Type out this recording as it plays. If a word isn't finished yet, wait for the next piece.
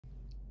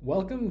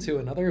Welcome to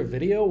another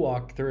video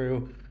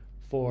walkthrough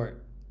for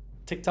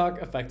TikTok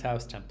Effect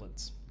House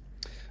templates.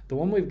 The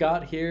one we've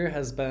got here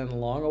has been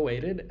long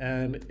awaited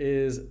and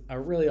is a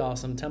really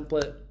awesome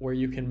template where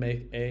you can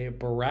make a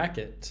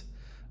bracket.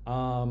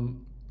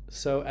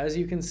 So as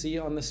you can see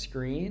on the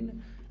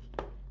screen,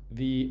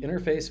 the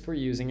interface for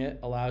using it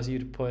allows you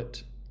to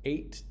put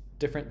 8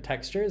 different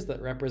textures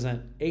that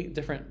represent 8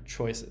 different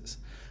choices.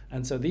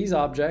 And so these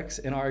objects,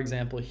 in our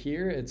example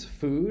here, it's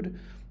food.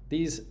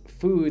 These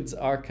foods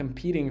are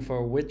competing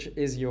for which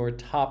is your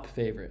top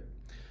favorite.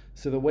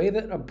 So the way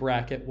that a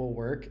bracket will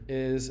work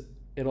is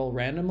it'll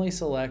randomly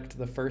select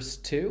the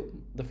first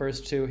two. The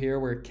first two here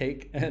were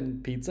cake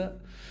and pizza.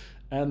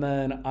 And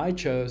then I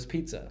chose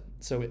pizza.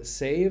 So it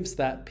saves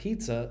that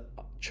pizza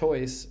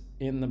choice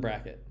in the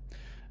bracket.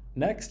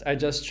 Next, I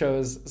just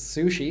chose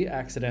sushi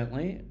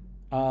accidentally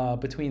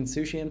between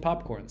sushi and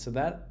popcorn. So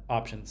that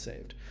option's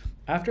saved.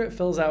 After it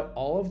fills out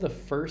all of the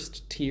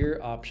first tier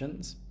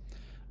options,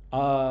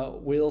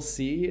 we'll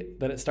see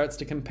that it starts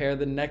to compare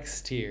the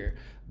next tier,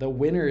 the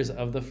winners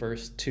of the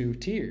first 2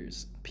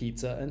 tiers,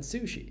 pizza and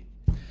sushi.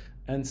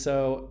 And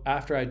so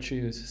after I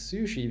choose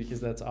sushi, because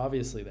that's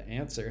obviously the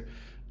answer,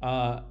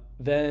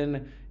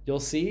 then you'll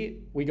see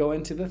we go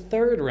into the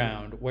 3rd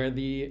round where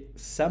the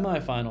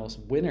semifinals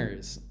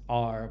winners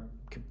are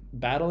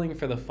battling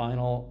for the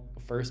final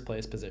first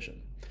place position.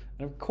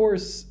 And of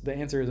course, the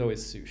answer is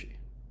always sushi.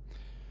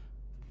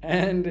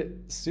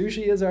 And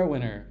sushi is our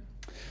winner.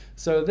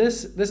 So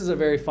this is a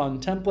very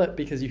fun template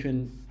because you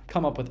can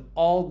come up with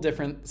all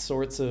different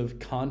sorts of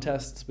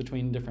contests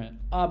between different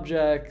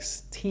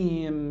objects,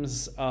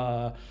 teams,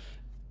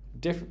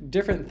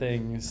 different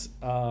things,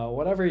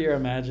 whatever your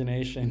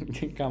imagination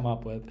can come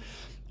up with.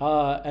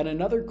 And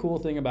another cool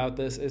thing about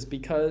this is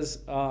because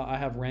I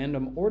have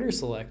random order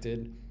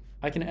selected,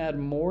 I can add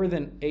more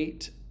than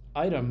 8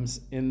 items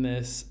in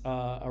this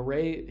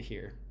array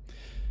here.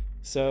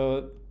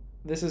 So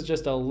this is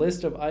just a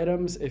list of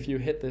items. If you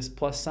hit this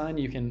plus sign,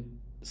 you can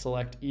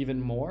select even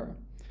more.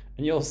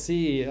 And you'll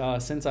see,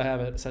 since I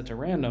have it set to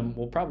random,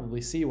 we'll probably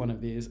see one of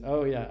these.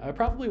 Oh yeah, I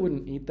probably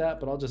wouldn't eat that,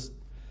 but I'll just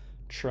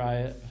try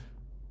it.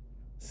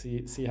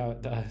 See how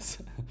it does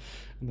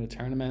in the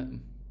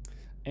tournament.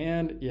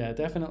 And yeah,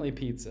 definitely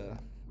pizza.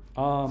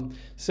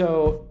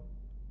 So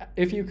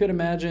if you could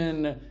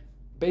imagine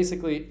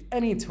basically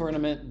any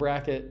tournament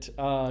bracket,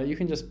 you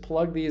can just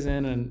plug these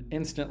in and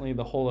instantly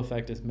the whole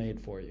effect is made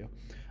for you.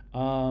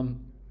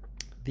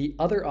 The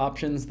other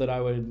options that I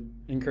would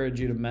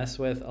encourage you to mess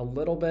with a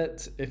little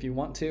bit if you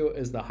want to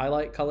is the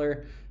highlight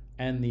color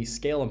and the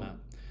scale amount.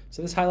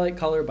 So this highlight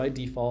color by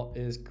default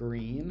is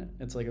green.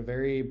 It's like a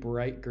very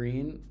bright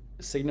green,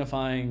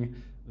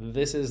 signifying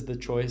this is the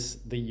choice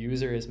the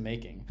user is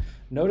making.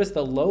 Notice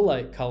the low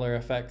light color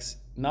affects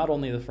not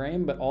only the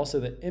frame but also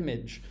the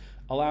image,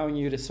 allowing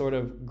you to sort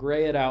of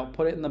gray it out,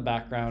 put it in the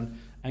background,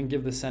 and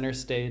give the center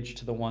stage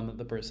to the one that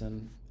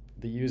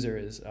the user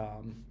is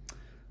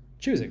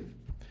choosing.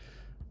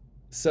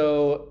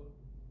 So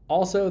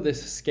also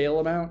this scale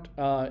amount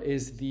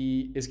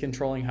is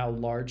controlling how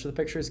large the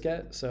pictures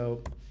get.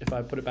 So if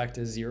I put it back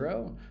to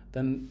 0,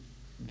 then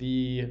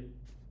the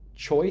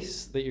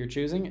choice that you're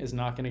choosing is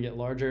not going to get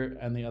larger,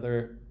 and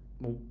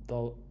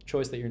the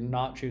choice that you're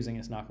not choosing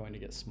is not going to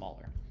get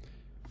smaller.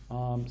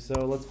 So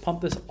let's pump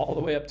this all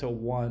the way up to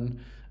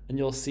 1, and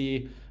you'll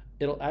see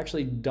it'll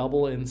actually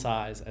double in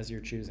size as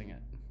you're choosing it.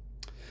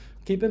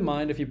 Keep in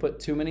mind, if you put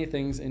too many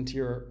things into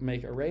your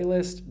make array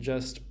list,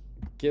 just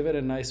give it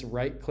a nice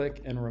right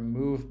click and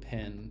remove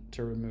pin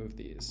to remove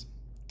these.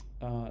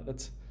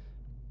 That's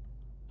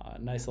a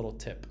nice little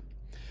tip.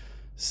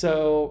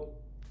 So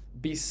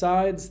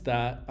besides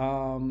that,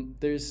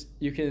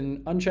 you can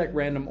uncheck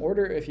random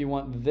order if you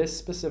want this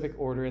specific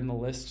order in the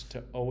list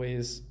to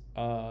always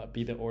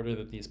be the order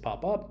that these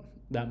pop up.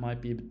 That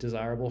might be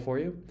desirable for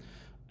you.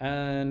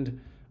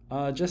 And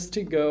just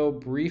to go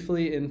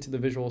briefly into the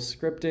visual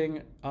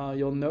scripting,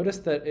 you'll notice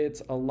that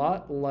it's a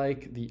lot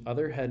like the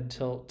other head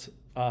tilt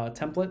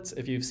templates,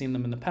 if you've seen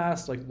them in the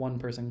past, like one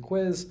person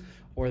quiz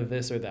or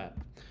this or that.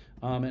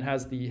 It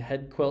has the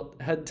head tilt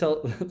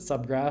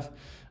subgraph,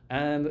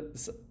 and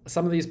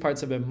some of these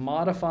parts have been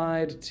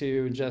modified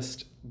to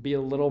just be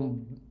a little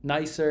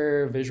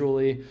nicer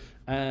visually,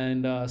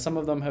 and some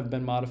of them have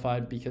been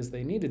modified because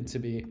they needed to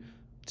be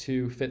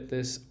to fit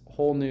this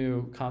whole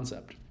new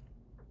concept.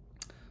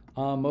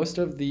 Most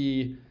of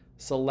the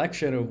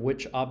selection of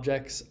which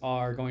objects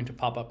are going to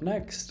pop up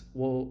next,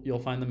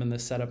 you'll find them in the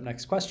setup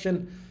next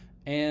question.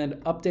 And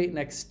update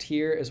next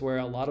tier is where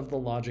a lot of the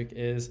logic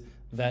is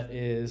that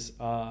is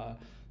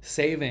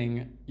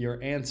saving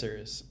your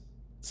answers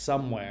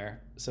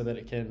somewhere so that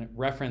it can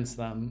reference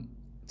them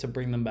to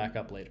bring them back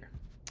up later.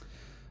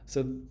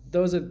 So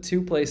those are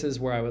 2 places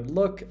where I would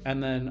look,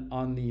 and then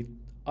on the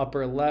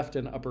upper left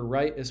and upper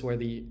right is where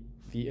the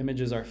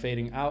images are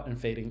fading out and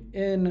fading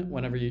in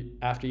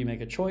after you make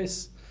a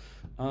choice.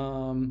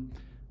 And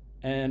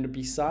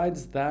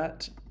besides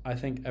that, I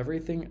think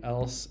everything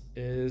else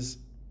is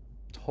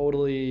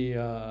totally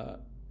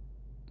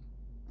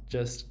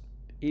just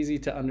easy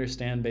to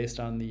understand based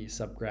on the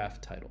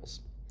subgraph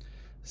titles.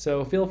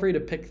 So feel free to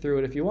pick through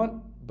it if you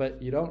want,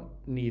 but you don't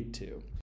need to.